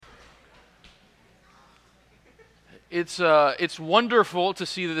It's wonderful to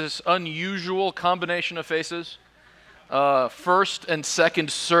see this unusual combination of faces. First and second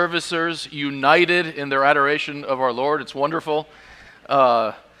servicers united in their adoration of our Lord. It's wonderful.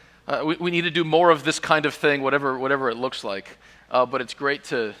 We need to do more of this kind of thing, whatever it looks like. But it's great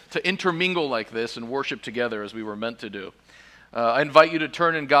to intermingle like this and worship together as we were meant to do. I invite you to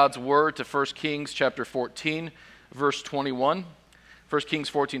turn in God's Word to 1 Kings chapter 14, verse 21. 1 Kings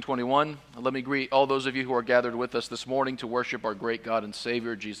 14:21. Let me greet all those of you who are gathered with us this morning to worship our great God and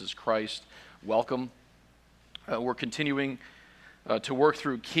Savior, Jesus Christ. Welcome. We're continuing to work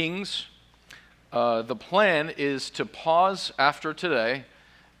through Kings. The plan is to pause after today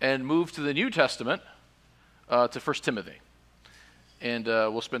and move to the New Testament, to 1 Timothy. And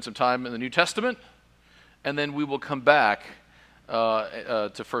we'll spend some time in the New Testament, and then we will come back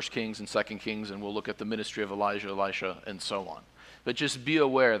to 1 Kings and 2 Kings, and we'll look at the ministry of Elijah, Elisha, and so on. But just be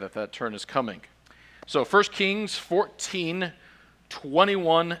aware that turn is coming. So 1 Kings 14,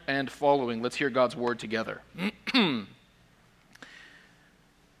 21 and following. Let's hear God's word together. Now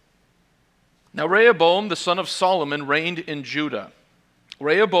Rehoboam, the son of Solomon, reigned in Judah.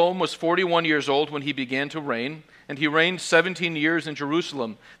 Rehoboam was 41 years old when he began to reign, and he reigned 17 years in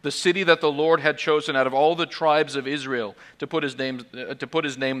Jerusalem, the city that the Lord had chosen out of all the tribes of Israel to put his name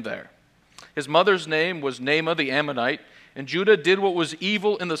there. His mother's name was Naamah the Ammonite, and Judah did what was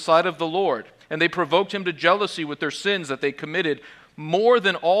evil in the sight of the Lord, and they provoked him to jealousy with their sins that they committed more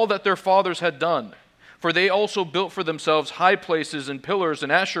than all that their fathers had done. For they also built for themselves high places and pillars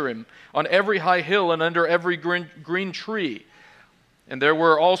and Asherim on every high hill and under every green tree. And there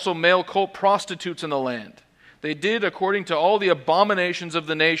were also male cult prostitutes in the land. They did according to all the abominations of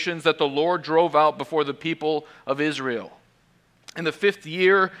the nations that the Lord drove out before the people of Israel. In the 5th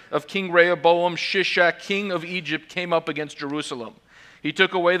year of King Rehoboam, Shishak, king of Egypt, came up against Jerusalem. He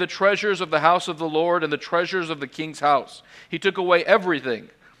took away the treasures of the house of the Lord and the treasures of the king's house. He took away everything.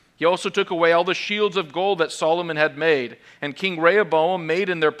 He also took away all the shields of gold that Solomon had made. And King Rehoboam made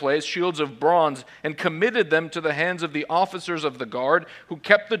in their place shields of bronze and committed them to the hands of the officers of the guard who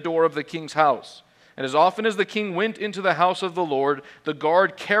kept the door of the king's house. And as often as the king went into the house of the Lord, the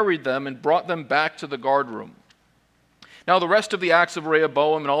guard carried them and brought them back to the guard room. Now the rest of the acts of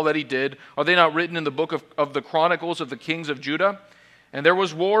Rehoboam and all that he did, are they not written in the book of the Chronicles of the kings of Judah? And there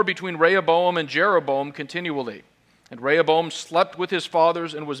was war between Rehoboam and Jeroboam continually. And Rehoboam slept with his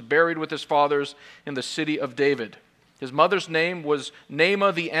fathers and was buried with his fathers in the city of David. His mother's name was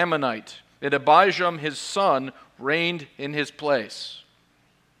Naamah the Ammonite, and Abijam his son reigned in his place.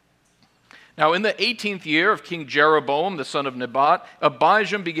 Now in the 18th year of King Jeroboam, the son of Nebat,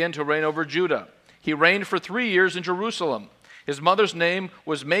 Abijam began to reign over Judah. He reigned for 3 years in Jerusalem. His mother's name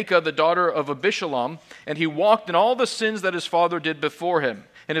was Maacah, the daughter of Abishalom, and he walked in all the sins that his father did before him.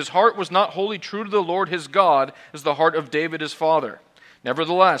 And his heart was not wholly true to the Lord his God, as the heart of David his father.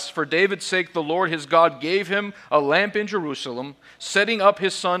 Nevertheless, for David's sake the Lord his God gave him a lamp in Jerusalem, setting up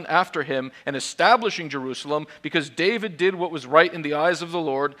his son after him, and establishing Jerusalem, because David did what was right in the eyes of the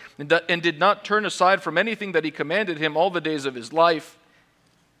Lord, and did not turn aside from anything that he commanded him all the days of his life,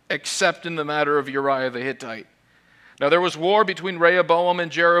 except in the matter of Uriah the Hittite. Now there was war between Rehoboam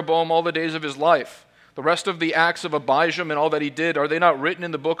and Jeroboam all the days of his life. The rest of the acts of Abijam and all that he did, are they not written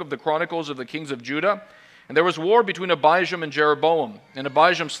in the book of the Chronicles of the kings of Judah? And there was war between Abijam and Jeroboam. And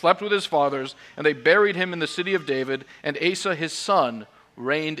Abijam slept with his fathers, and they buried him in the city of David, and Asa his son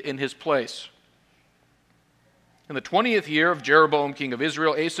reigned in his place. In the 20th year of Jeroboam king of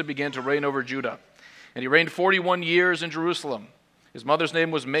Israel, Asa began to reign over Judah. And he reigned 41 years in Jerusalem. His mother's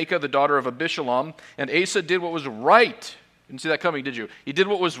name was Maacah, the daughter of Abishalom, and Asa did what was right. Didn't see that coming, did you? He did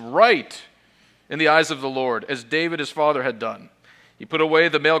what was right in the eyes of the Lord, as David his father had done. He put away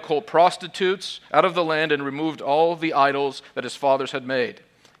the male cult prostitutes out of the land and removed all the idols that his fathers had made.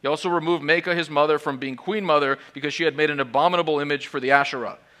 He also removed Maacah his mother from being queen mother because she had made an abominable image for the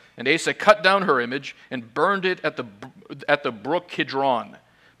Asherah. And Asa cut down her image and burned it at the brook Kidron.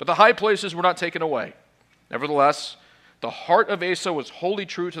 But the high places were not taken away. Nevertheless, the heart of Asa was wholly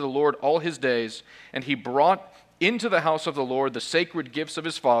true to the Lord all his days, and he brought into the house of the Lord the sacred gifts of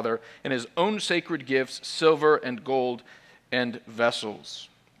his father, and his own sacred gifts, silver and gold and vessels.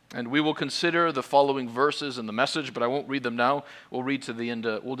 And we will consider the following verses in the message, but I won't read them now. We'll read to the end.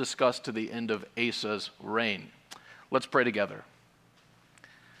 We'll discuss to the end of Asa's reign. Let's pray together.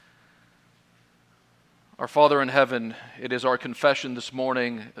 Our Father in heaven, it is our confession this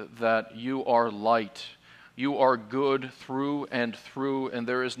morning that you are light. You are good through, and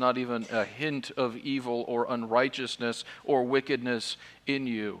there is not even a hint of evil or unrighteousness or wickedness in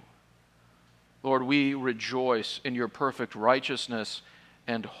you. Lord, we rejoice in your perfect righteousness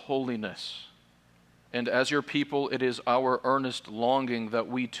and holiness. And as your people, it is our earnest longing that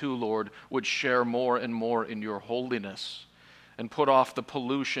we too, Lord, would share more and more in your holiness and put off the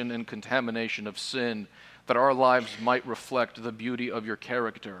pollution and contamination of sin, that our lives might reflect the beauty of your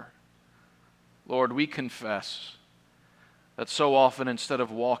character. Lord, we confess that so often, instead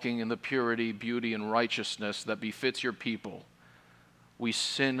of walking in the purity, beauty, and righteousness that befits your people, we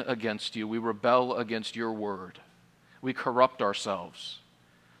sin against you. We rebel against your word. We corrupt ourselves,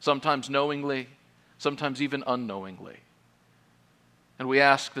 sometimes knowingly, sometimes even unknowingly. And we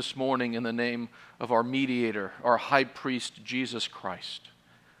ask this morning in the name of our mediator, our high priest, Jesus Christ,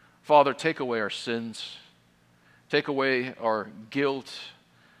 Father, take away our sins, take away our guilt,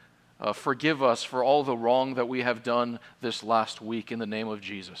 forgive us for all the wrong that we have done this last week in the name of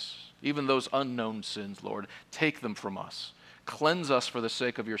Jesus. Even those unknown sins, Lord, take them from us. Cleanse us for the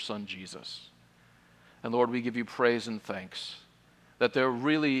sake of your Son, Jesus. And Lord, we give you praise and thanks that there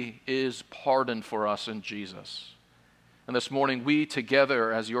really is pardon for us in Jesus. And this morning, we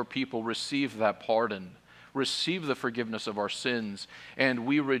together as your people receive that pardon, receive the forgiveness of our sins, and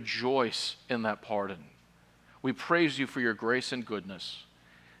we rejoice in that pardon. We praise you for your grace and goodness.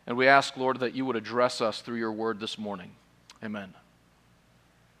 And we ask, Lord, that you would address us through your word this morning. Amen.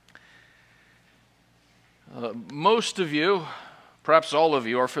 Most of you, perhaps all of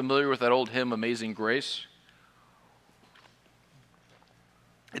you, are familiar with that old hymn, Amazing Grace.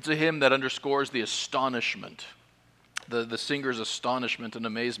 It's a hymn that underscores the astonishment, the singer's astonishment and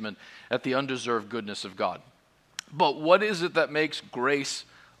amazement at the undeserved goodness of God. But what is it that makes grace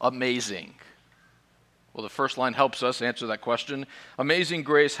amazing? Well, the first line helps us answer that question. Amazing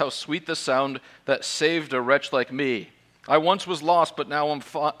grace, how sweet the sound that saved a wretch like me. I once was lost, but now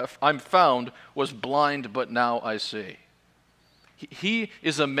I'm found, was blind, but now I see. He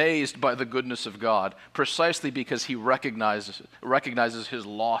is amazed by the goodness of God precisely because he recognizes his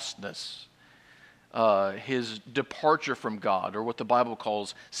lostness, his departure from God, or what the Bible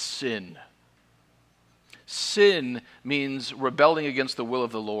calls sin. Sin means rebelling against the will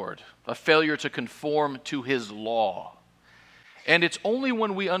of the Lord, a failure to conform to his law. And it's only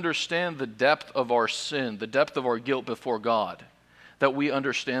when we understand the depth of our sin, the depth of our guilt before God, that we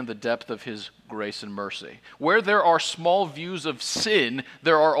understand the depth of his grace and mercy. Where there are small views of sin,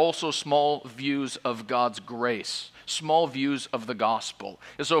 there are also small views of God's grace, small views of the gospel.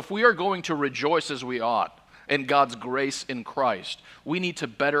 And so if we are going to rejoice as we ought in God's grace in Christ, we need to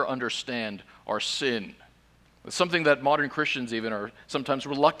better understand our sin. It's something that modern Christians even are sometimes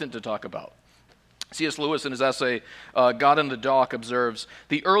reluctant to talk about. C.S. Lewis, in his essay, God in the Dock, observes,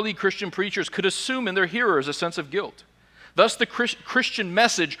 the early Christian preachers could assume in their hearers a sense of guilt. Thus, the Christian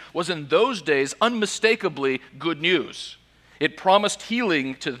message was in those days unmistakably good news. It promised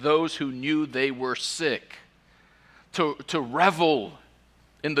healing to those who knew they were sick. To revel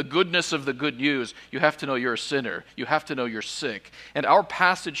in the goodness of the good news, you have to know you're a sinner. You have to know you're sick. And our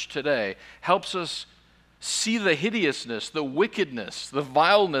passage today helps us see the hideousness, the wickedness, the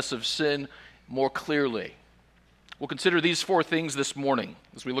vileness of sin more clearly. We'll consider these four things this morning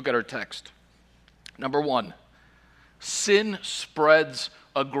as we look at our text. Number one, sin spreads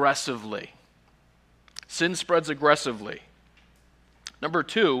aggressively. Sin spreads aggressively. Number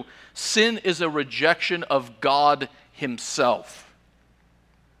two, sin is a rejection of God himself.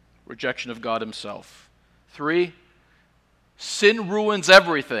 Rejection of God himself. Three, sin ruins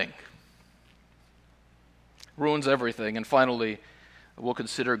everything. Ruins everything. And finally, we'll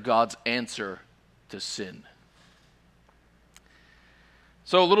consider God's answer to sin.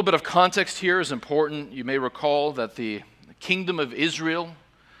 So a little bit of context here is important. You may recall that the kingdom of Israel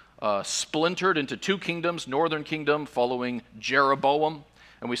splintered into two kingdoms, northern kingdom following Jeroboam,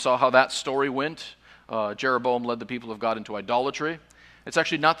 and we saw how that story went. Jeroboam led the people of God into idolatry. It's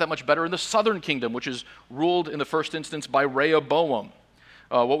actually not that much better in the southern kingdom, which is ruled in the first instance by Rehoboam.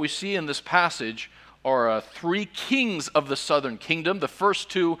 What we see in this passage are three kings of the southern kingdom. The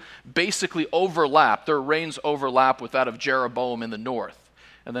first two basically overlap. Their reigns overlap with that of Jeroboam in the north.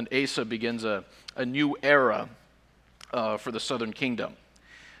 And then Asa begins a new era for the southern kingdom.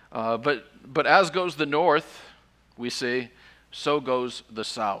 But as goes the north, we see, so goes the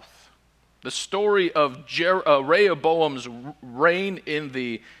south. The story of Rehoboam's reign in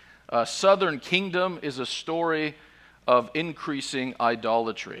the southern kingdom is a story of increasing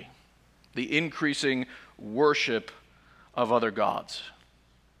idolatry, the increasing worship of other gods.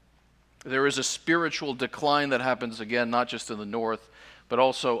 There is a spiritual decline that happens again, not just in the north, but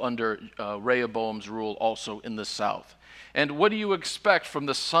also under Rehoboam's rule, also in the south. And what do you expect from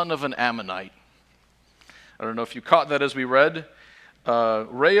the son of an Ammonite? I don't know if you caught that as we read.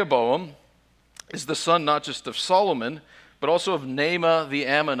 Rehoboam is the son not just of Solomon, but also of Naamah the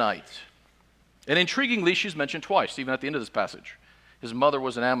Ammonite. And intriguingly, she's mentioned twice, even at the end of this passage. His mother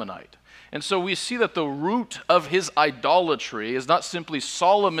was an Ammonite. And so we see that the root of his idolatry is not simply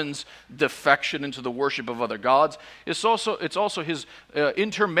Solomon's defection into the worship of other gods. It's also his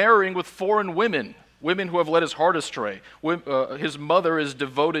intermarrying with foreign women who have led his heart astray. His mother is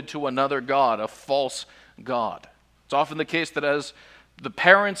devoted to another god, a false god. It's often the case that as the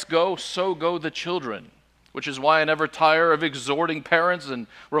parents go, so go the children, which is why I never tire of exhorting parents and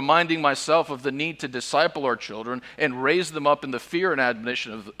reminding myself of the need to disciple our children and raise them up in the fear and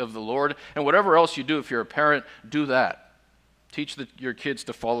admonition of the Lord. And whatever else you do, if you're a parent, do that. Teach your kids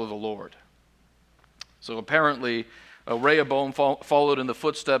to follow the Lord. So apparently, Rehoboam followed in the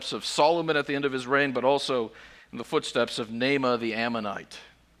footsteps of Solomon at the end of his reign, but also in the footsteps of Naamah the Ammonite.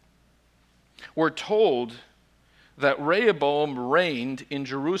 We're told that Rehoboam reigned in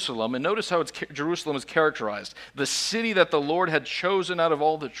Jerusalem, and notice how Jerusalem is characterized. The city that the Lord had chosen out of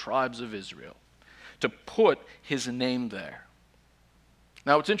all the tribes of Israel to put his name there.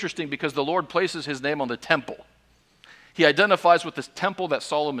 Now it's interesting because the Lord places his name on the temple. He identifies with this temple that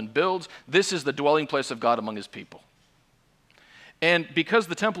Solomon builds. This is the dwelling place of God among his people. And because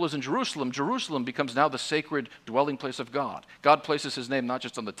the temple is in Jerusalem, Jerusalem becomes now the sacred dwelling place of God. God places his name not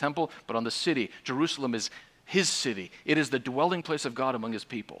just on the temple, but on the city. Jerusalem is his city. It is the dwelling place of God among his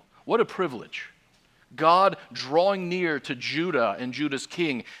people. What a privilege. God drawing near to Judah and Judah's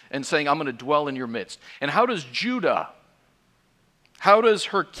king and saying, I'm going to dwell in your midst. And how does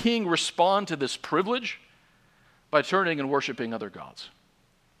her king respond to this privilege? By turning and worshiping other gods.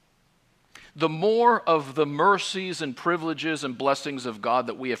 The more of the mercies and privileges and blessings of God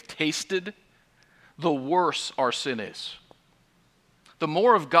that we have tasted, the worse our sin is. The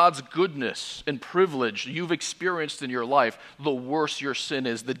more of God's goodness and privilege you've experienced in your life, the worse your sin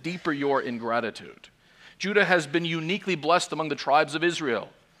is, the deeper your ingratitude. Judah has been uniquely blessed among the tribes of Israel.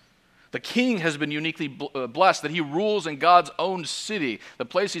 The king has been uniquely blessed that he rules in God's own city, the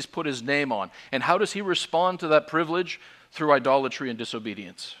place he's put his name on. And how does he respond to that privilege? Through idolatry and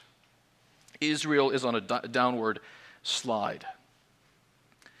disobedience. Israel is on a downward slide.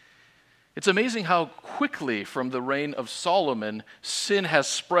 It's amazing how quickly from the reign of Solomon, sin has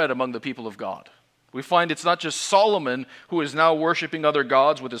spread among the people of God. We find it's not just Solomon who is now worshiping other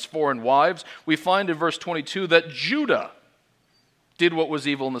gods with his foreign wives. We find in verse 22 that Judah did what was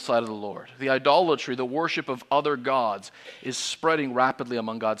evil in the sight of the Lord. The idolatry, the worship of other gods is spreading rapidly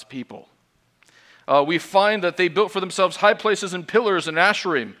among God's people. We find that they built for themselves high places and pillars and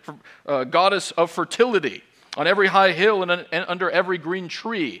Asherim, goddess of fertility, on every high hill and under every green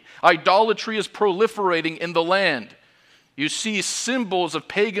tree. Idolatry is proliferating in the land. You see symbols of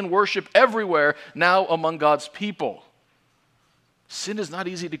pagan worship everywhere now among God's people. Sin is not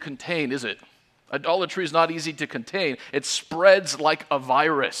easy to contain, is it? Idolatry is not easy to contain. It spreads like a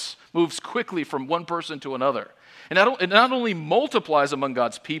virus, moves quickly from one person to another. And it not only multiplies among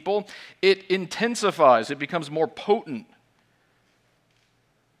God's people, it intensifies, it becomes more potent.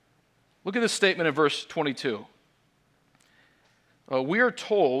 Look at this statement in verse 22. We are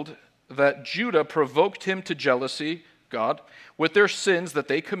told that Judah provoked him to jealousy, God, with their sins that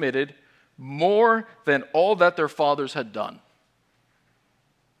they committed more than all that their fathers had done.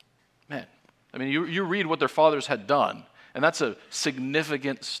 Man, I mean, you read what their fathers had done, and that's a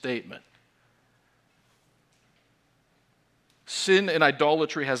significant statement. Sin and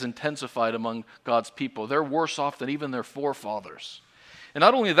idolatry has intensified among God's people. They're worse off than even their forefathers. And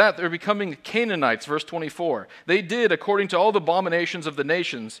not only that, they're becoming Canaanites, verse 24. They did according to all the abominations of the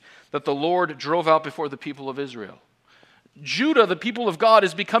nations that the Lord drove out before the people of Israel. Judah, the people of God,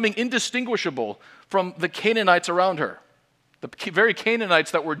 is becoming indistinguishable from the Canaanites around her. The very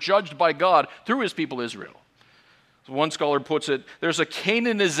Canaanites that were judged by God through his people Israel. As one scholar puts it, there's a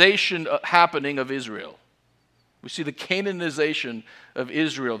Canaanization happening of Israel. We see the Canaanization of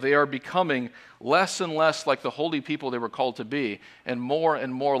Israel. They are becoming less and less like the holy people they were called to be, and more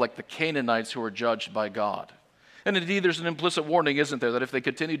like the Canaanites who are judged by God. And indeed, there's an implicit warning, isn't there, that if they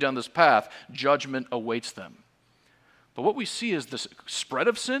continue down this path, judgment awaits them. But what we see is the spread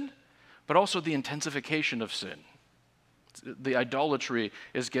of sin, but also the intensification of sin. The idolatry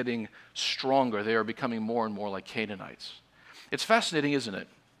is getting stronger. They are becoming more and more like Canaanites. It's fascinating, isn't it,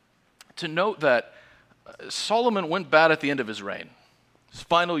 to note that Solomon went bad at the end of his reign. His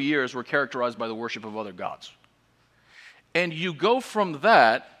final years were characterized by the worship of other gods. And you go from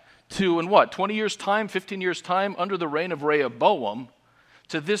that to, in what, 20 years' time, 15 years' time, under the reign of Rehoboam,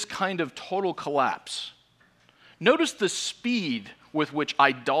 to this kind of total collapse. Notice the speed with which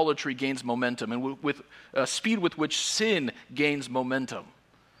idolatry gains momentum and with speed with which sin gains momentum.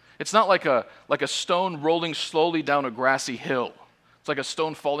 It's not like a stone rolling slowly down a grassy hill. It's like a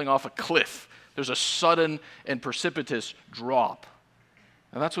stone falling off a cliff. There's a sudden and precipitous drop.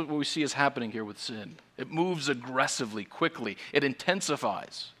 And that's what we see is happening here with sin. It moves aggressively, quickly. It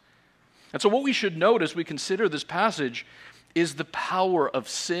intensifies. And so what we should note as we consider this passage is the power of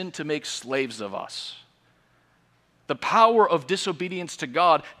sin to make slaves of us. The power of disobedience to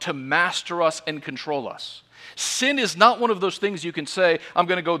God to master us and control us. Sin is not one of those things you can say, I'm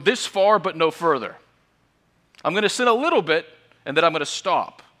going to go this far but no further. I'm going to sin a little bit and then I'm going to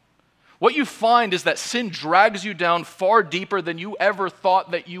stop. What you find is that sin drags you down far deeper than you ever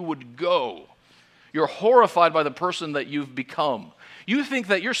thought that you would go. You're horrified by the person that you've become. You think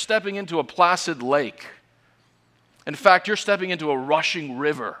that you're stepping into a placid lake. In fact, you're stepping into a rushing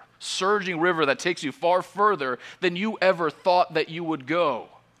river, surging river that takes you far further than you ever thought that you would go.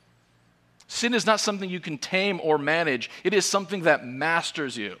 Sin is not something you can tame or manage. It is something that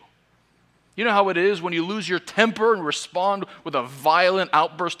masters you. You know how it is when you lose your temper and respond with a violent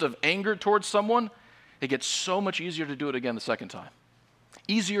outburst of anger towards someone? It gets so much easier to do it again the second time.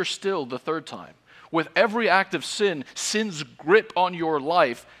 Easier still the third time. With every act of sin, sin's grip on your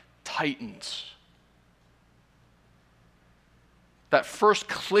life tightens. That first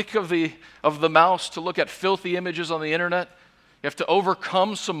click of the mouse to look at filthy images on the internet, you have to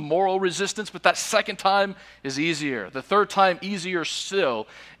overcome some moral resistance, but that second time is easier. The third time, easier still.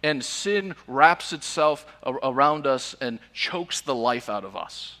 And sin wraps itself around us and chokes the life out of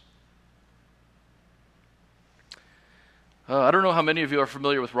us. I don't know how many of you are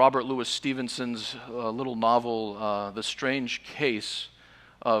familiar with Robert Louis Stevenson's little novel, The Strange Case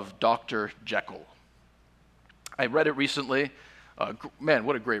of Dr. Jekyll. I read it recently. Man,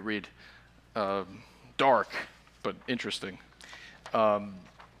 what a great read. Dark, but interesting.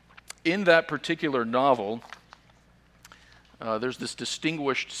 In that particular novel, there's this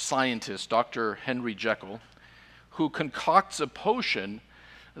distinguished scientist, Dr. Henry Jekyll, who concocts a potion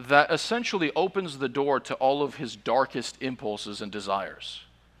that essentially opens the door to all of his darkest impulses and desires.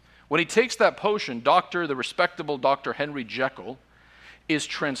 When he takes that potion, the respectable Dr. Henry Jekyll is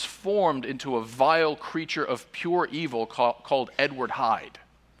transformed into a vile creature of pure evil called Edward Hyde.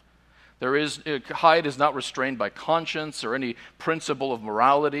 Hyde is not restrained by conscience or any principle of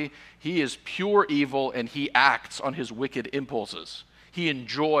morality. He is pure evil and he acts on his wicked impulses. He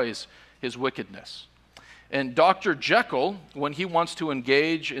enjoys his wickedness. And Dr. Jekyll, when he wants to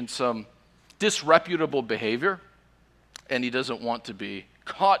engage in some disreputable behavior, and he doesn't want to be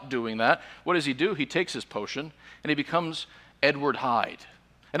caught doing that, what does he do? He takes his potion and he becomes Edward Hyde.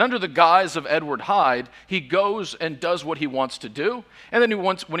 And under the guise of Edward Hyde, he goes and does what he wants to do. And then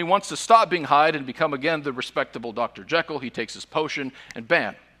when he wants to stop being Hyde and become again the respectable Dr. Jekyll, he takes his potion and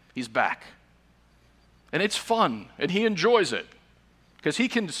bam, he's back. And it's fun, and he enjoys it. Because he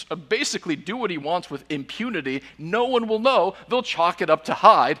can basically do what he wants with impunity. No one will know. They'll chalk it up to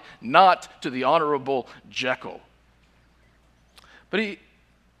Hyde, not to the honorable Jekyll. But he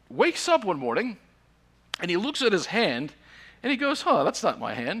wakes up one morning, and he looks at his hand, and he goes, that's not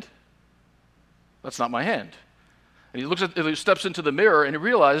my hand. That's not my hand. And he steps into the mirror, and he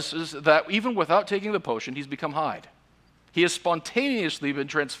realizes that even without taking the potion, he's become Hyde. He has spontaneously been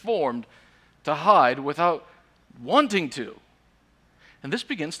transformed to Hyde without wanting to. And this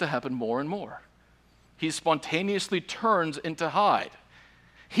begins to happen more and more. He spontaneously turns into Hyde.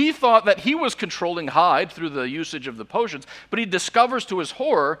 He thought that he was controlling Hyde through the usage of the potions, but he discovers to his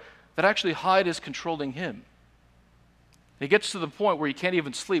horror that actually Hyde is controlling him. He gets to the point where he can't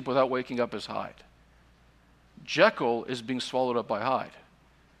even sleep without waking up as Hyde. Jekyll is being swallowed up by Hyde.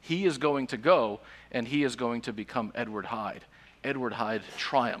 He is going to go, and he is going to become Edward Hyde. Edward Hyde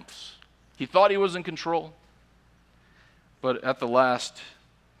triumphs. He thought he was in control. But at the last,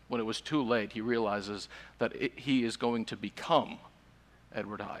 when it was too late, he realizes that he is going to become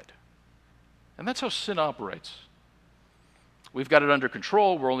Edward Hyde. And that's how sin operates. We've got it under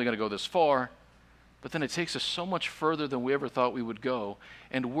control. We're only going to go this far. But then it takes us so much further than we ever thought we would go.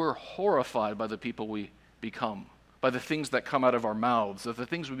 And we're horrified by the people we become, by the things that come out of our mouths, of the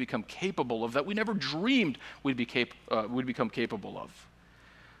things we become capable of that we never dreamed we'd become capable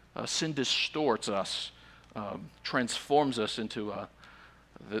of. Sin distorts us. Transforms us into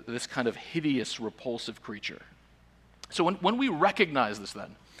this kind of hideous, repulsive creature. So when we recognize this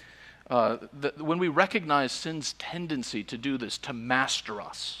then, when we recognize sin's tendency to do this, to master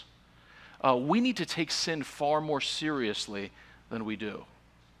us, we need to take sin far more seriously than we do.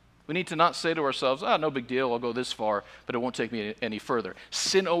 We need to not say to ourselves, no big deal, I'll go this far, but it won't take me any further.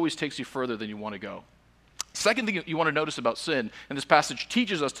 Sin always takes you further than you want to go. Second thing you want to notice about sin, and this passage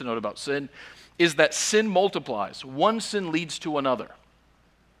teaches us to note about sin, is that sin multiplies. One sin leads to another.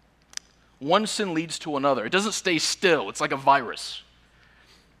 One sin leads to another. It doesn't stay still. It's like a virus.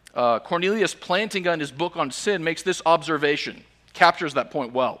 Cornelius Plantinga, in his book on sin, makes this observation, captures that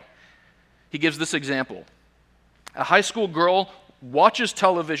point well. He gives this example. A high school girl watches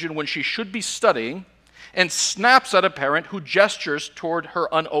television when she should be studying and snaps at a parent who gestures toward her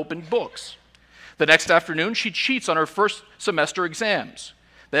unopened books. The next afternoon, she cheats on her first semester exams.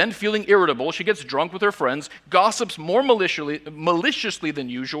 Then, feeling irritable, she gets drunk with her friends, gossips more maliciously than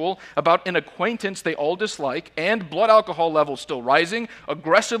usual about an acquaintance they all dislike, and, blood alcohol levels still rising,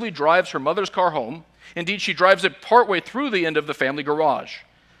 aggressively drives her mother's car home. Indeed, she drives it partway through the end of the family garage.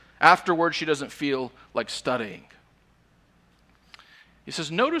 Afterwards, she doesn't feel like studying. He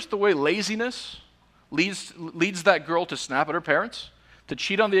says, notice the way laziness leads that girl to snap at her parents, to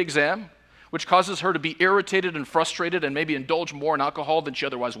cheat on the exam, which causes her to be irritated and frustrated and maybe indulge more in alcohol than she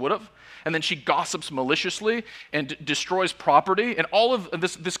otherwise would have. And then she gossips maliciously and destroys property. And all of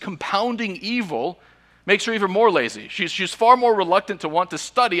this compounding evil makes her even more lazy. She's far more reluctant to want to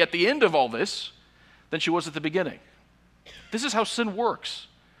study at the end of all this than she was at the beginning. This is how sin works.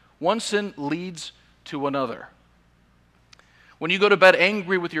 One sin leads to another. When you go to bed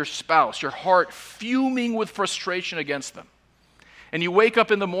angry with your spouse, your heart fuming with frustration against them, and you wake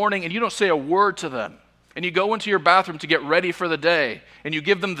up in the morning and you don't say a word to them, and you go into your bathroom to get ready for the day, and you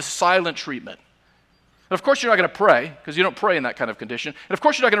give them the silent treatment. And of course you're not going to pray, because you don't pray in that kind of condition. And of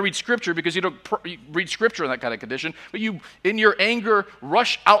course you're not going to read Scripture, because you don't read Scripture in that kind of condition. But you, in your anger,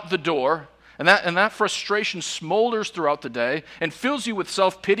 rush out the door, and that frustration smolders throughout the day and fills you with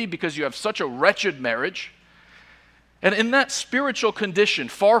self-pity because you have such a wretched marriage. And in that spiritual condition,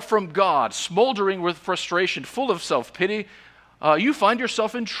 far from God, smoldering with frustration, full of self-pity, you find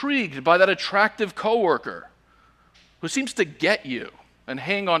yourself intrigued by that attractive coworker who seems to get you and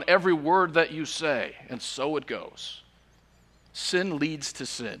hang on every word that you say, and so it goes. Sin leads to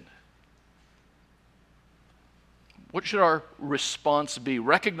sin. What should our response be?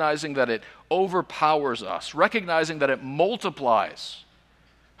 Recognizing that it overpowers us, recognizing that it multiplies.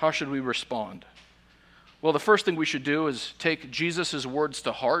 How should we respond? Well, the first thing we should do is take Jesus' words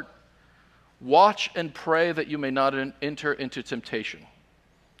to heart. Watch and pray that you may not enter into temptation.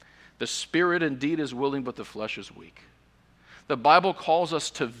 The spirit indeed is willing, but the flesh is weak. The Bible calls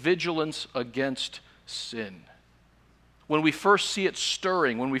us to vigilance against sin. When we first see it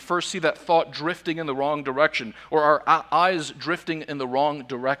stirring, when we first see that thought drifting in the wrong direction, or our eyes drifting in the wrong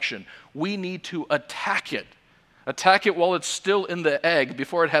direction, we need to attack it. Attack it while it's still in the egg,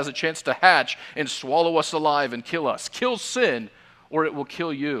 before it has a chance to hatch and swallow us alive and kill us. Kill sin, or it will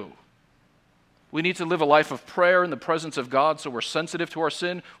kill you. We need to live a life of prayer in the presence of God, so we're sensitive to our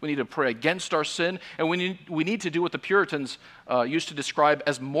sin. We need to pray against our sin, and we need to do what the Puritans used to describe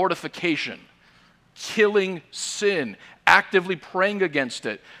as mortification. Killing sin, actively praying against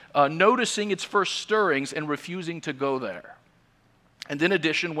it, noticing its first stirrings and refusing to go there. And in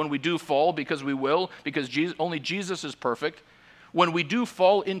addition, when we do fall, because we will, because only Jesus is perfect, when we do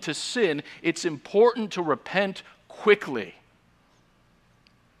fall into sin, it's important to repent quickly.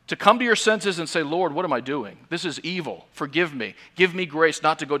 To come to your senses and say, Lord, what am I doing? This is evil. Forgive me. Give me grace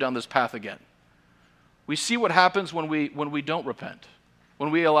not to go down this path again. We see what happens when we don't repent.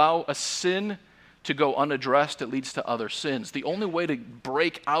 When we allow a sin to go unaddressed, it leads to other sins. The only way to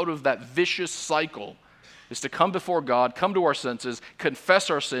break out of that vicious cycle is to come before God, come to our senses, confess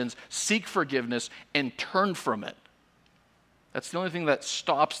our sins, seek forgiveness, and turn from it. That's the only thing that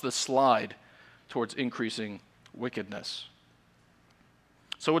stops the slide towards increasing wickedness.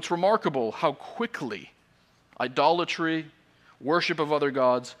 So it's remarkable how quickly idolatry, worship of other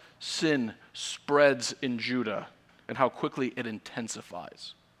gods, sin spreads in Judah, and how quickly it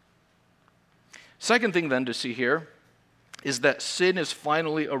intensifies. Second thing then to see here is that sin is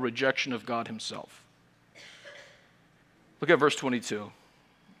finally a rejection of God himself. Look at verse 22.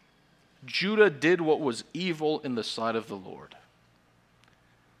 Judah did what was evil in the sight of the Lord.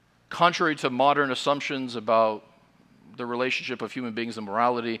 Contrary to modern assumptions about the relationship of human beings and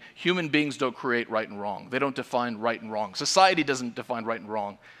morality, human beings don't create right and wrong. They don't define right and wrong. Society doesn't define right and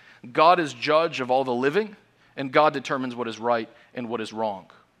wrong. God is judge of all the living, and God determines what is right and what is wrong.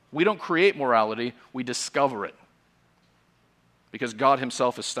 We don't create morality, we discover it. Because God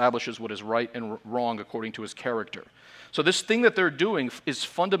himself establishes what is right and wrong according to his character. So this thing that they're doing is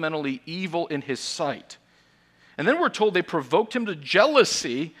fundamentally evil in his sight. And then we're told they provoked him to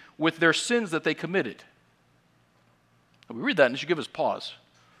jealousy with their sins that they committed. We read that and it should give us pause.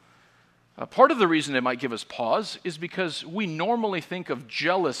 Part of the reason it might give us pause is because we normally think of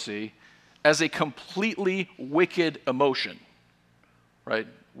jealousy as a completely wicked emotion, right?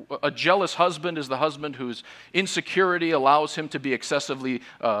 A jealous husband is the husband whose insecurity allows him to be excessively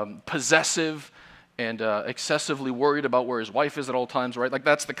possessive and excessively worried about where his wife is at all times, right? Like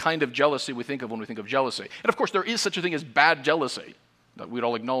that's the kind of jealousy we think of when we think of jealousy. And of course, there is such a thing as bad jealousy. We'd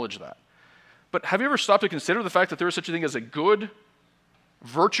all acknowledge that. But have you ever stopped to consider the fact that there is such a thing as a good,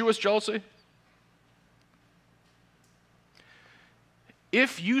 virtuous jealousy?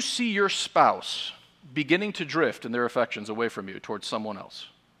 If you see your spouse beginning to drift in their affections away from you towards someone else,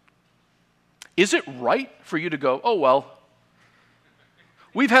 is it right for you to go, oh, well,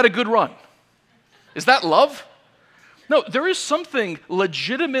 we've had a good run? Is that love? No, there is something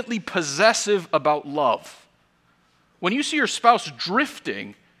legitimately possessive about love. When you see your spouse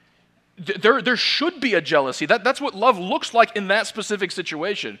drifting, there should be a jealousy. That's what love looks like in that specific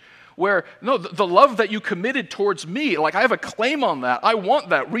situation. Where, no, the love that you committed towards me, like I have a claim on that. I want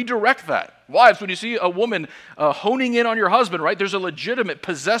that. Redirect that. Wives, when you see a woman honing in on your husband, right, there's a legitimate,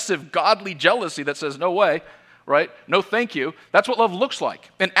 possessive, godly jealousy that says, no way, right? No thank you. That's what love looks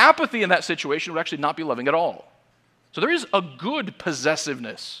like. And apathy in that situation would actually not be loving at all. So there is a good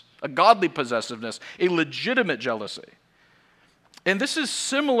possessiveness, a godly possessiveness, a legitimate jealousy. And this is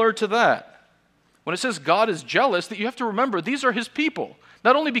similar to that. When it says God is jealous, that you have to remember these are his people.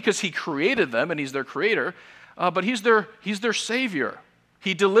 Not only because he created them and he's their creator, but he's their savior.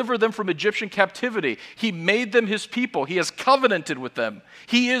 He delivered them from Egyptian captivity. He made them his people. He has covenanted with them.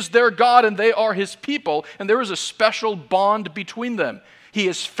 He is their God and they are his people, and there is a special bond between them. He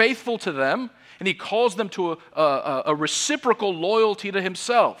is faithful to them, and he calls them to a reciprocal loyalty to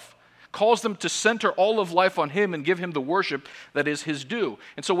himself. Calls them to center all of life on him and give him the worship that is his due.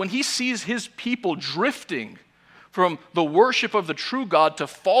 And so when he sees his people drifting from the worship of the true God to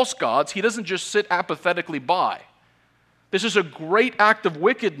false gods, he doesn't just sit apathetically by. This is a great act of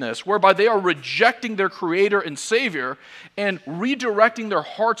wickedness whereby they are rejecting their Creator and Savior and redirecting their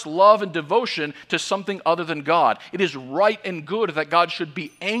heart's love and devotion to something other than God. It is right and good that God should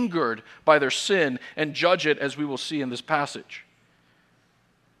be angered by their sin and judge it, as we will see in this passage.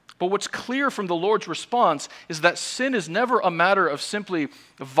 But what's clear from the Lord's response is that sin is never a matter of simply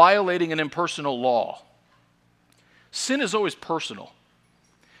violating an impersonal law. Sin is always personal.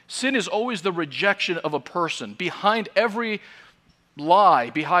 Sin is always the rejection of a person. Behind every lie,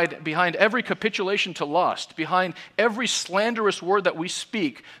 behind every capitulation to lust, behind every slanderous word that we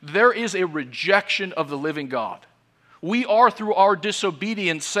speak, there is a rejection of the living God. We are, through our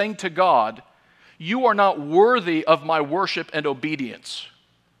disobedience, saying to God, you are not worthy of my worship and obedience.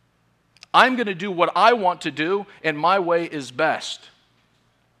 I'm going to do what I want to do, and my way is best.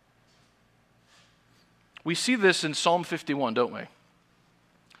 We see this in Psalm 51, don't we?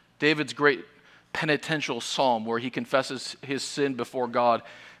 David's great penitential psalm where he confesses his sin before God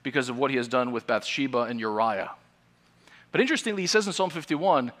because of what he has done with Bathsheba and Uriah. But interestingly, he says in Psalm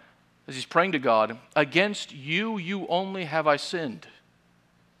 51, as he's praying to God, against you only have I sinned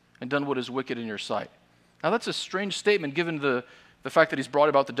and done what is wicked in your sight. Now that's a strange statement given the fact that he's brought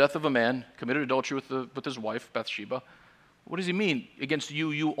about the death of a man, committed adultery with his wife, Bathsheba. What does he mean, against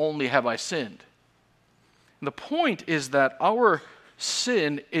you only have I sinned? And the point is that our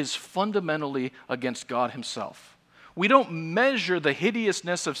sin is fundamentally against God himself. We don't measure the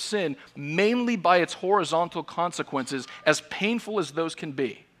hideousness of sin mainly by its horizontal consequences, as painful as those can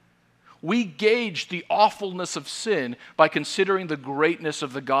be. We gauge the awfulness of sin by considering the greatness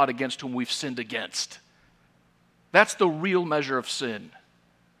of the God against whom we've sinned against. That's the real measure of sin.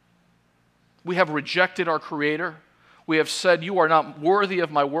 We have rejected our Creator. We have said, you are not worthy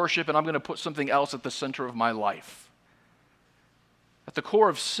of my worship, and I'm going to put something else at the center of my life. At the core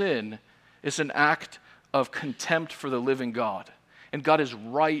of sin is an act of contempt for the living God. And God is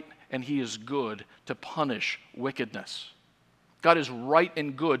right and he is good to punish wickedness. God is right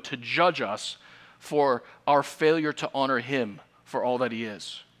and good to judge us for our failure to honor him for all that he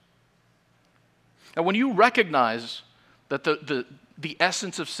is. And when you recognize that the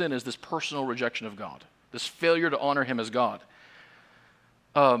essence of sin is this personal rejection of God, this failure to honor him as God,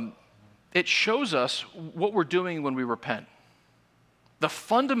 it shows us what we're doing when we repent. The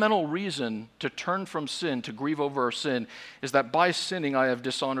fundamental reason to turn from sin, to grieve over our sin, is that by sinning I have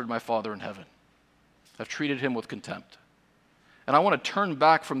dishonored my Father in heaven. I've treated him with contempt. And I want to turn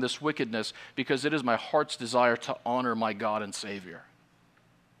back from this wickedness because it is my heart's desire to honor my God and Savior.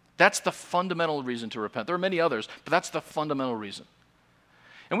 That's the fundamental reason to repent. There are many others, but that's the fundamental reason.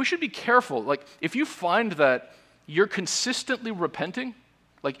 And we should be careful. Like, if you find that you're consistently repenting,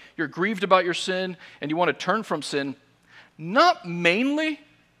 like you're grieved about your sin and you want to turn from sin, not mainly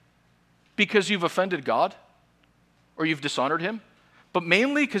because you've offended God or you've dishonored him, but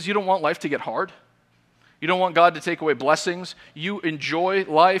mainly because you don't want life to get hard. You don't want God to take away blessings. You enjoy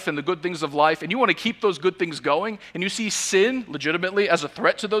life and the good things of life, and you want to keep those good things going, and you see sin legitimately as a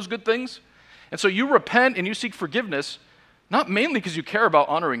threat to those good things, And so you repent and you seek forgiveness, not mainly because you care about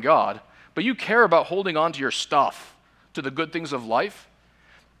honoring God, but you care about holding on to your stuff, to the good things of life.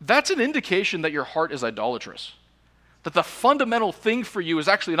 That's an indication that your heart is idolatrous. That the fundamental thing for you is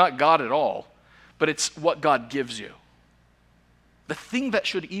actually not God at all, but it's what God gives you. The thing that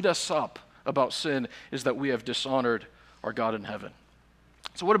should eat us up about sin is that we have dishonored our God in heaven.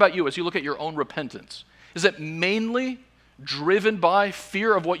 So what about you as you look at your own repentance? Is it mainly driven by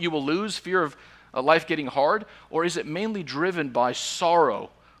fear of what you will lose, fear of life getting hard, or is it mainly driven by sorrow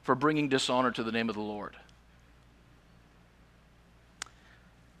for bringing dishonor to the name of the Lord?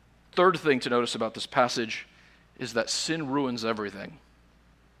 Third thing to notice about this passage is that sin ruins everything.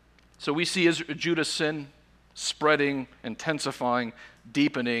 So we see Judah's sin spreading, intensifying,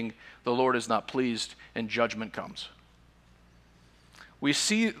 deepening. The Lord is not pleased, and judgment comes. We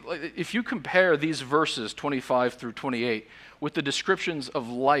see, if you compare these verses, 25 through 28, with the descriptions of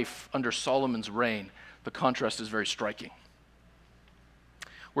life under Solomon's reign, the contrast is very striking.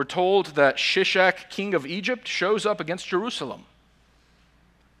 We're told that Shishak, king of Egypt, shows up against Jerusalem.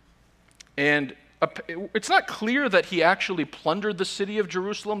 And it's not clear that he actually plundered the city of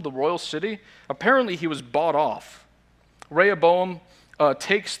Jerusalem, the royal city. Apparently, he was bought off. Rehoboam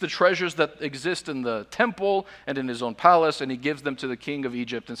takes the treasures that exist in the temple and in his own palace, and he gives them to the king of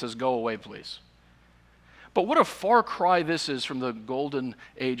Egypt and says, "Go away, please." But what a far cry this is from the golden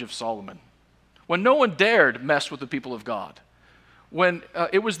age of Solomon, when no one dared mess with the people of God, when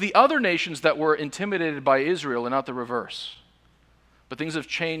it was the other nations that were intimidated by Israel and not the reverse. But things have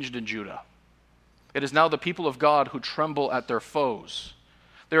changed in Judah. It is now the people of God who tremble at their foes.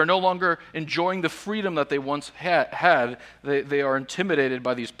 They are no longer enjoying the freedom that they once had. They are intimidated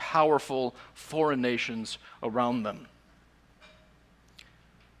by these powerful foreign nations around them.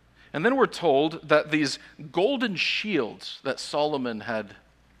 And then we're told that these golden shields that Solomon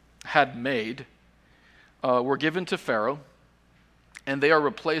had made were given to Pharaoh, and they are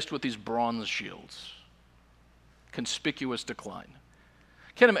replaced with these bronze shields. Conspicuous decline.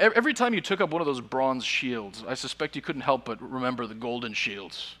 Ken, every time you took up one of those bronze shields, I suspect you couldn't help but remember the golden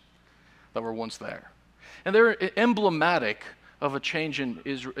shields that were once there. And they're emblematic of a change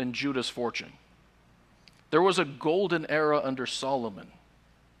in Judah's fortune. There was a golden era under Solomon.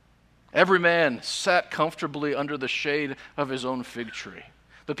 Every man sat comfortably under the shade of his own fig tree.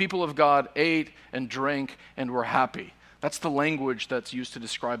 The people of God ate and drank and were happy. That's the language that's used to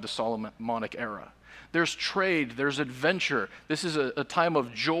describe the Solomonic era. There's trade, there's adventure. This is a time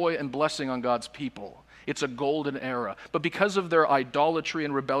of joy and blessing on God's people. It's a golden era. But because of their idolatry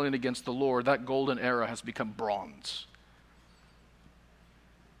and rebellion against the Lord, that golden era has become bronze.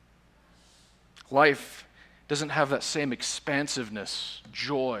 Life doesn't have that same expansiveness,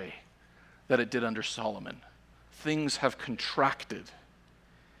 joy, that it did under Solomon. Things have contracted.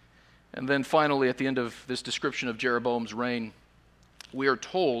 And then finally, at the end of this description of Jeroboam's reign, we are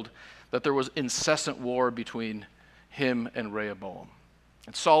told that there was incessant war between him and Rehoboam.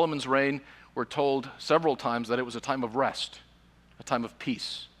 In Solomon's reign, we're told several times that it was a time of rest, a time of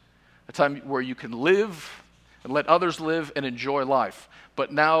peace, a time where you can live and let others live and enjoy life.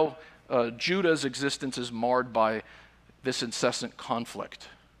 But now Judah's existence is marred by this incessant conflict.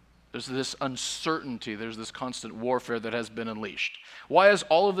 There's this uncertainty, there's this constant warfare that has been unleashed. Why has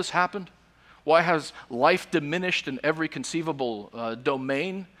all of this happened? Why has life diminished in every conceivable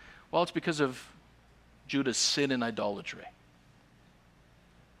domain? Well, it's because of Judah's sin and idolatry.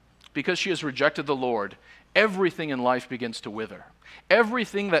 Because she has rejected the Lord, everything in life begins to wither.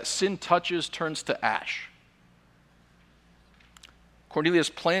 Everything that sin touches turns to ash. Cornelius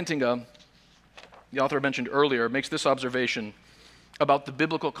Plantinga, the author I mentioned earlier, makes this observation about the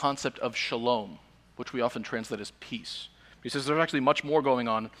biblical concept of shalom, which we often translate as peace. He says there's actually much more going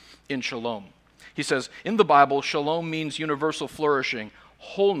on in shalom. He says, in the Bible, shalom means universal flourishing,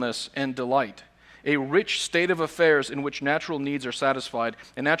 wholeness, and delight, a rich state of affairs in which natural needs are satisfied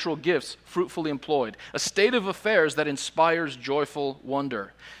and natural gifts fruitfully employed, a state of affairs that inspires joyful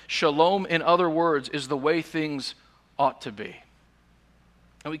wonder. Shalom, in other words, is the way things ought to be.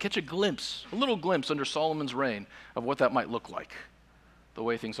 And we catch a little glimpse under Solomon's reign of what that might look like, the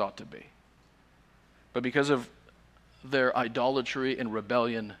way things ought to be. But because of their idolatry and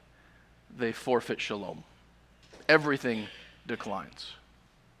rebellion, they forfeit shalom. Everything declines.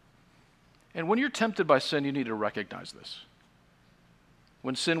 And when you're tempted by sin, you need to recognize this.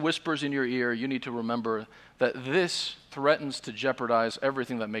 When sin whispers in your ear, you need to remember that this threatens to jeopardize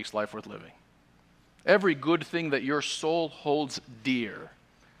everything that makes life worth living. Every good thing that your soul holds dear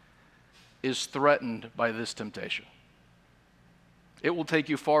is threatened by this temptation. It will take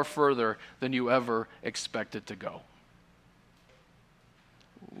you far further than you ever expected to go.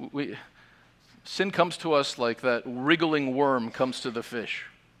 Sin comes to us like that wriggling worm comes to the fish.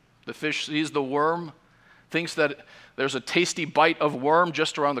 The fish sees the worm, thinks that there's a tasty bite of worm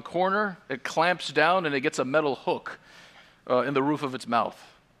just around the corner. It clamps down and it gets a metal hook in the roof of its mouth.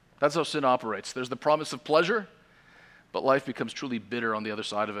 That's how sin operates. There's the promise of pleasure, but life becomes truly bitter on the other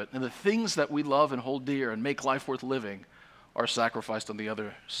side of it. And the things that we love and hold dear and make life worth living are sacrificed on the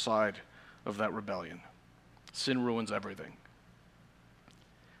other side of that rebellion. Sin ruins everything.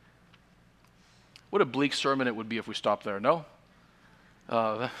 What a bleak sermon it would be if we stopped there, no?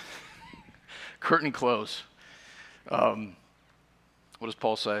 Curtain close. What does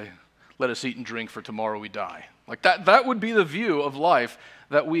Paul say? Let us eat and drink, for tomorrow we die. Like that would be the view of life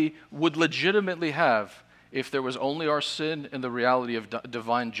that we would legitimately have if there was only our sin and the reality of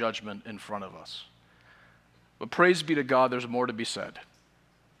divine judgment in front of us. But praise be to God, there's more to be said.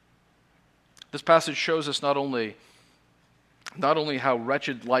 This passage shows us not only how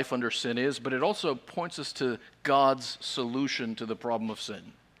wretched life under sin is, but it also points us to God's solution to the problem of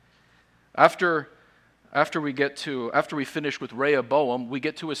sin. After we finish with Rehoboam, we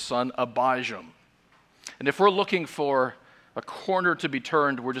get to his son Abijam. And if we're looking for a corner to be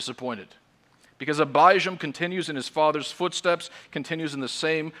turned, we're disappointed. Because Abijam continues in his father's footsteps, continues in the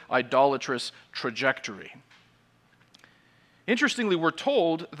same idolatrous trajectory. Interestingly, we're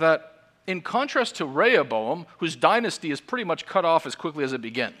told that in contrast to Rehoboam, whose dynasty is pretty much cut off as quickly as it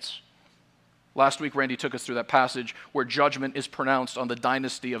begins. Last week, Randy took us through that passage where judgment is pronounced on the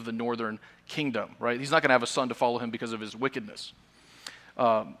dynasty of the northern kingdom, right? He's not going to have a son to follow him because of his wickedness.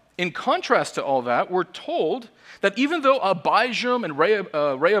 In contrast to all that, we're told that even though Abijam and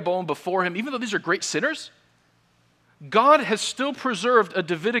Rehoboam before him, even though these are great sinners, God has still preserved a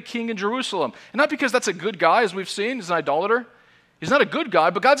Davidic king in Jerusalem. And not because that's a good guy, as we've seen, he's an idolater. He's not a good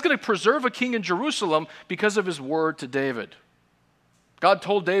guy, but God's going to preserve a king in Jerusalem because of his word to David. God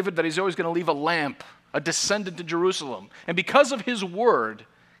told David that he's always going to leave a lamp, a descendant in Jerusalem. And because of his word,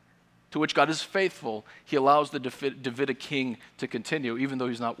 to which God is faithful, he allows the Davidic king to continue, even though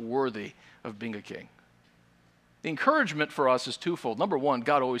he's not worthy of being a king. The encouragement for us is twofold. Number one,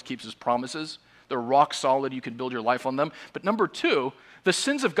 God always keeps his promises. They're rock solid. You can build your life on them. But number two, the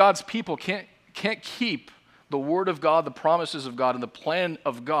sins of God's people can't keep the word of God, the promises of God, and the plan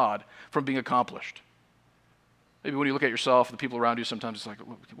of God from being accomplished. Maybe when you look at yourself, the people around you, sometimes it's like,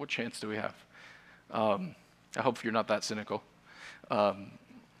 what chance do we have? I hope you're not that cynical. But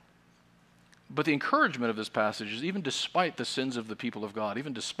the encouragement of this passage is even despite the sins of the people of God,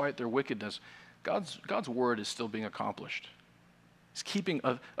 even despite their wickedness, God's word is still being accomplished. He's keeping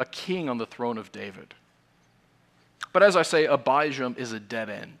a king on the throne of David. But as I say, Abijam is a dead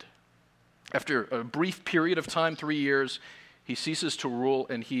end. After a brief period of time, 3 years, he ceases to rule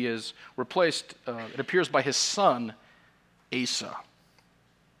and he is replaced, it appears, by his son, Asa.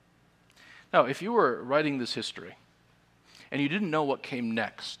 Now, if you were writing this history and you didn't know what came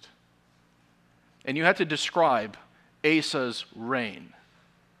next, and you had to describe Asa's reign,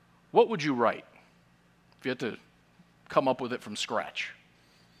 what would you write if you had to come up with it from scratch?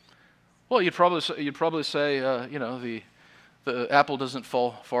 Well, you'd probably say, the apple doesn't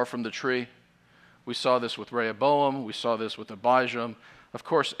fall far from the tree. We saw this with Rehoboam. We saw this with Abijam. Of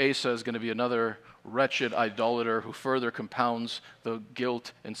course, Asa is going to be another wretched idolater who further compounds the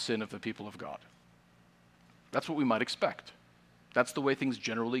guilt and sin of the people of God. That's what we might expect. That's the way things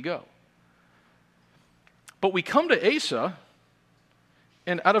generally go. But we come to Asa,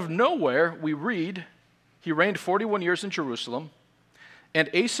 and out of nowhere, we read, he reigned 41 years in Jerusalem, and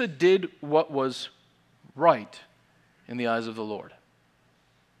Asa did what was right in the eyes of the Lord.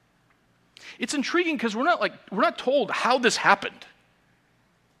 It's intriguing because we're not told how this happened,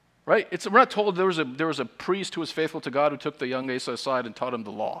 right? We're not told there was a priest who was faithful to God who took the young Asa aside and taught him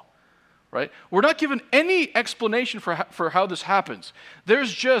the law, right? We're not given any explanation for how this happens.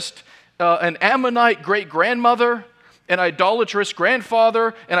 There's just an Ammonite great-grandmother, an idolatrous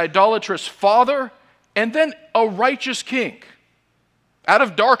grandfather, an idolatrous father, and then a righteous king. Out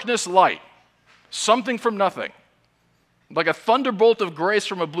of darkness, light. Something from nothing. Like a thunderbolt of grace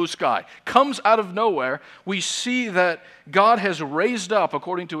from a blue sky. Comes out of nowhere. We see that God has raised up,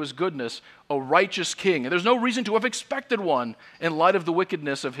 according to his goodness, a righteous king. And there's no reason to have expected one in light of the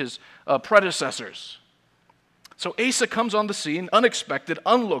wickedness of his predecessors. So Asa comes on the scene, unexpected,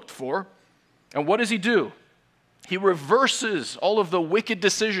 unlooked for. And what does he do? He reverses all of the wicked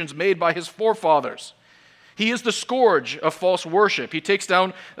decisions made by his forefathers. He is the scourge of false worship. He takes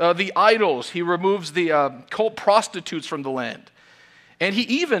down the idols. He removes the cult prostitutes from the land. And he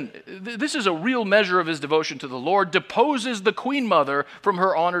even, this is a real measure of his devotion to the Lord, deposes the queen mother from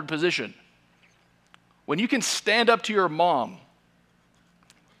her honored position. When you can stand up to your mom,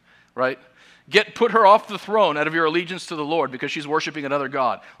 right? Put her off the throne out of your allegiance to the Lord because she's worshiping another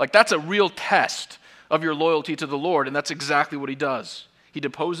god. Like, that's a real test of your loyalty to the Lord, and that's exactly what he does. He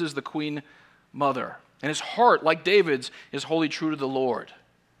deposes the queen mother. And his heart, like David's, is wholly true to the Lord.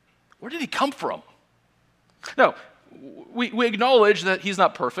 Where did he come from? Now, we acknowledge that he's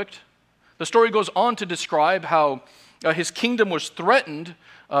not perfect. The story goes on to describe how his kingdom was threatened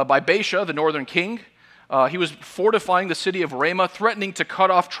by Baasha, the northern king. He was fortifying the city of Ramah, threatening to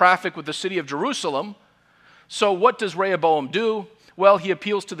cut off traffic with the city of Jerusalem. So what does Rehoboam do? Well, he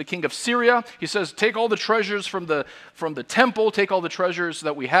appeals to the king of Syria. He says, take all the treasures from the temple, take all the treasures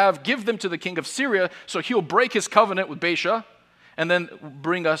that we have, give them to the king of Syria, so he'll break his covenant with Baasha and then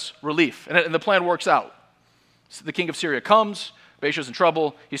bring us relief. And the plan works out. So the king of Syria comes, Baasha's in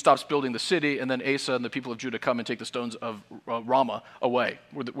trouble, he stops building the city, and then Asa and the people of Judah come and take the stones of Ramah away,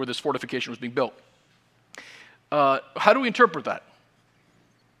 where this fortification was being built. How do we interpret that?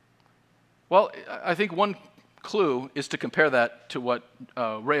 Well, I think one clue is to compare that to what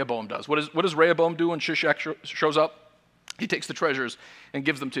Rehoboam does. What does Rehoboam do when Shishak shows up? He takes the treasures and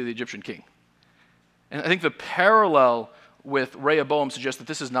gives them to the Egyptian king. And I think the parallel with Rehoboam suggests that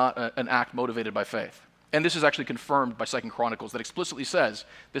this is not an act motivated by faith. And this is actually confirmed by 2 Chronicles that explicitly says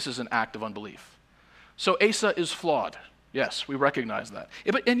this is an act of unbelief. So Asa is flawed. Yes, we recognize that.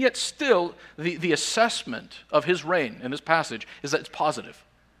 And yet still, the assessment of his reign in this passage is that it's positive.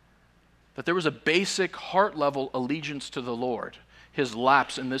 That there was a basic heart-level allegiance to the Lord, his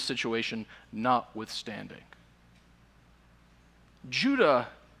lapse in this situation notwithstanding. Judah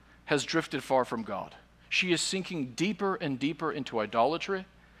has drifted far from God. She is sinking deeper and deeper into idolatry.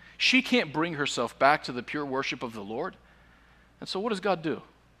 She can't bring herself back to the pure worship of the Lord. And so what does God do?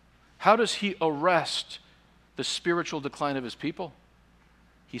 How does he arrest the spiritual decline of his people?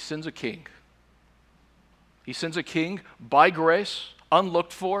 He sends a king. He sends a king by grace,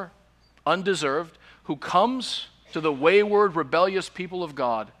 unlooked for, undeserved, who comes to the wayward, rebellious people of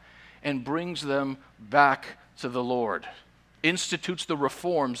God and brings them back to the Lord, institutes the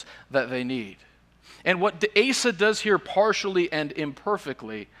reforms that they need. And what Asa does here partially and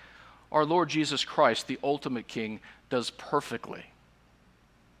imperfectly, our Lord Jesus Christ, the ultimate King, does perfectly.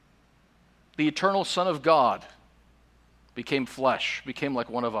 The eternal Son of God became flesh, became like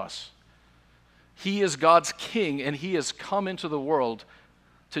one of us. He is God's King, and he has come into the world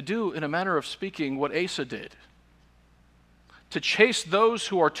to do, in a manner of speaking, what Asa did. To chase those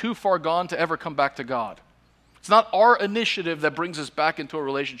who are too far gone to ever come back to God. It's not our initiative that brings us back into a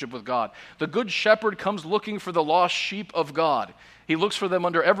relationship with God. The good shepherd comes looking for the lost sheep of God. He looks for them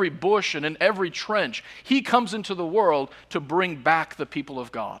under every bush and in every trench. He comes into the world to bring back the people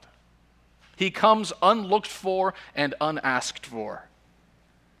of God. He comes unlooked for and unasked for.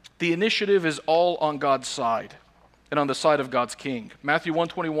 The initiative is all on God's side and on the side of God's King. Matthew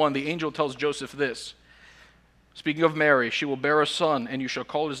 1:21, the angel tells Joseph this. Speaking of Mary, she will bear a son, and you shall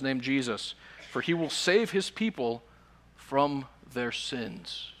call his name Jesus, for he will save his people from their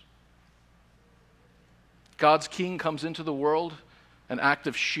sins. God's King comes into the world, an act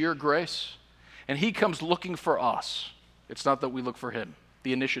of sheer grace, and he comes looking for us. It's not that we look for him.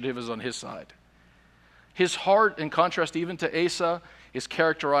 The initiative is on his side. His heart, in contrast even to Asa, is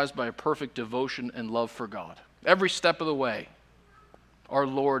characterized by a perfect devotion and love for God. Every step of the way, our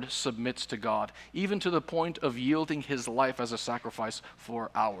Lord submits to God, even to the point of yielding his life as a sacrifice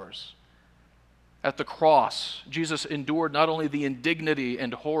for ours. At the cross, Jesus endured not only the indignity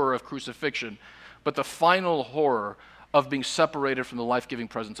and horror of crucifixion, but the final horror of being separated from the life-giving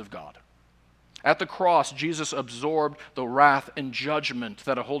presence of God. At the cross, Jesus absorbed the wrath and judgment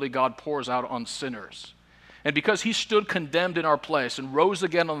that a holy God pours out on sinners. And because he stood condemned in our place and rose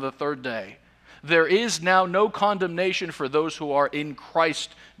again on the third day, there is now no condemnation for those who are in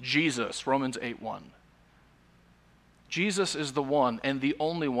Christ Jesus, Romans 8:1. Jesus is the one and the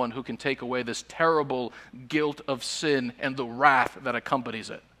only one who can take away this terrible guilt of sin and the wrath that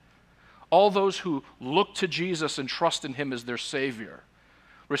accompanies it. All those who look to Jesus and trust in him as their Savior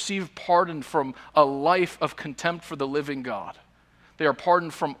receive pardon from a life of contempt for the living God. They are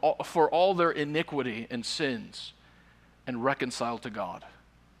pardoned for all their iniquity and sins and reconciled to God.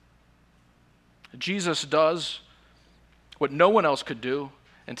 Jesus does what no one else could do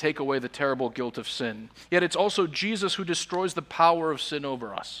and take away the terrible guilt of sin. Yet it's also Jesus who destroys the power of sin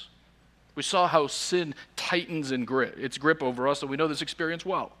over us. We saw how sin tightens its grip over us, and we know this experience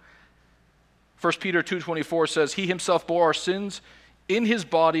well. 1 Peter 2:24 says, he himself bore our sins in his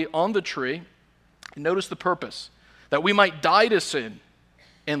body on the tree. And notice the purpose, that we might die to sin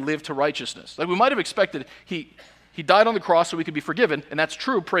and live to righteousness. Like we might have expected, he died on the cross so we could be forgiven, and that's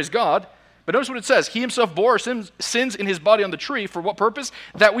true, praise God. But notice what it says. He himself bore our sins in his body on the tree. For what purpose?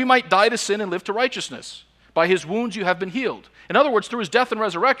 That we might die to sin and live to righteousness. By his wounds you have been healed. In other words, through his death and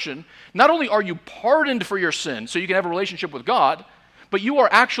resurrection, not only are you pardoned for your sin so you can have a relationship with God, but you are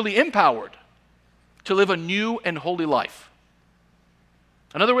actually empowered to live a new and holy life.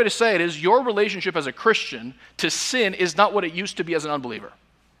 Another way to say it is your relationship as a Christian to sin is not what it used to be as an unbeliever.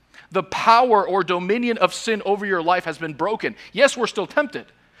 The power or dominion of sin over your life has been broken. Yes, we're still tempted,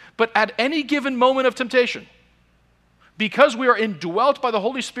 but at any given moment of temptation, because we are indwelt by the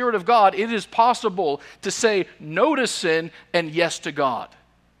Holy Spirit of God, it is possible to say no to sin and yes to God.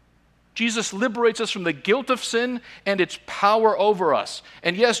 Jesus liberates us from the guilt of sin and its power over us.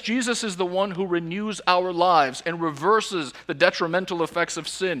 And yes, Jesus is the one who renews our lives and reverses the detrimental effects of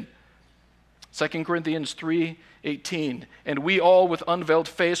sin. 2 Corinthians 3:18, and we all with unveiled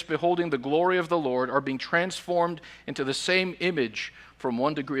face, beholding the glory of the Lord, are being transformed into the same image from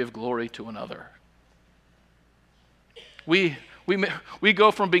one degree of glory to another. We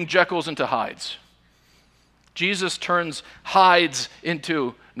go from being Jekylls into Hydes. Jesus turns Hydes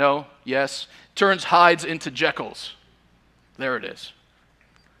into, turns Hydes into Jekylls. There it is.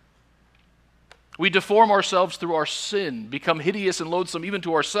 We deform ourselves through our sin, become hideous and loathsome even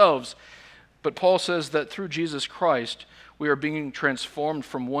to ourselves. But Paul says that through Jesus Christ, we are being transformed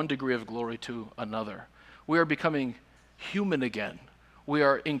from one degree of glory to another. We are becoming human again. We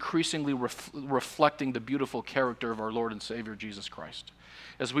are increasingly reflecting the beautiful character of our Lord and Savior, Jesus Christ.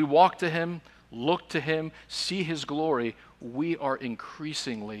 As we walk to him, look to him, see his glory, we are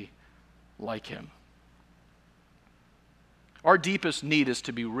increasingly like him. Our deepest need is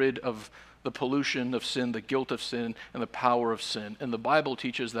to be rid of the pollution of sin, the guilt of sin, and the power of sin. And the Bible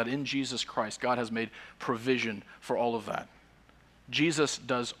teaches that in Jesus Christ, God has made provision for all of that. Jesus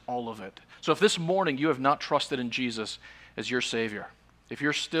does all of it. So if this morning you have not trusted in Jesus as your Savior, if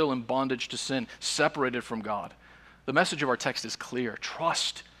you're still in bondage to sin, separated from God, the message of our text is clear.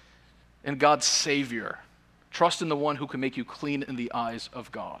 Trust in God's Savior. Trust in the one who can make you clean in the eyes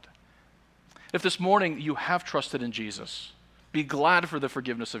of God. If this morning you have trusted in Jesus, be glad for the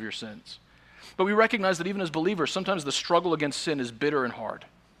forgiveness of your sins. But we recognize that even as believers, sometimes the struggle against sin is bitter and hard.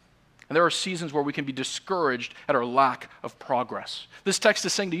 And there are seasons where we can be discouraged at our lack of progress. This text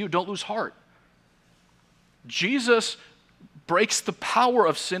is saying to you, don't lose heart. Jesus breaks the power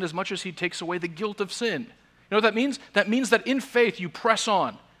of sin as much as he takes away the guilt of sin. You know what that means? That means that in faith you press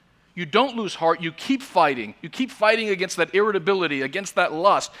on. You don't lose heart, you keep fighting. You keep fighting against that irritability, against that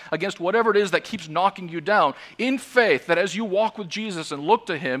lust, against whatever it is that keeps knocking you down. In faith that as you walk with Jesus and look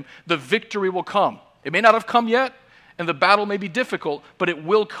to him, the victory will come. It may not have come yet, and the battle may be difficult, but it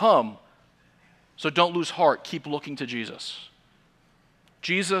will come. So don't lose heart, keep looking to Jesus.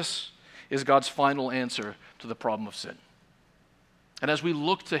 Jesus is God's final answer to the problem of sin. And as we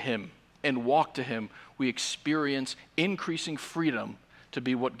look to him and walk to him, we experience increasing freedom to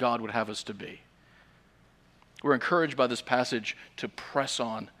be what God would have us to be. We're encouraged by this passage to press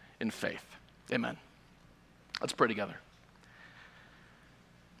on in faith. Amen. Let's pray together.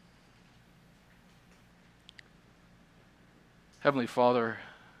 Heavenly Father,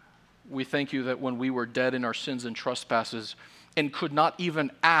 we thank you that when we were dead in our sins and trespasses and could not even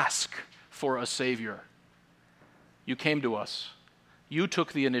ask for a Savior, you came to us. You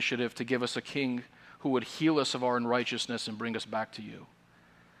took the initiative to give us a king who would heal us of our unrighteousness and bring us back to you.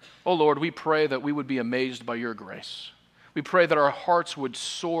 Oh Lord, we pray that we would be amazed by your grace. We pray that our hearts would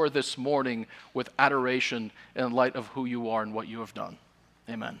soar this morning with adoration in light of who you are and what you have done.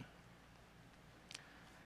 Amen.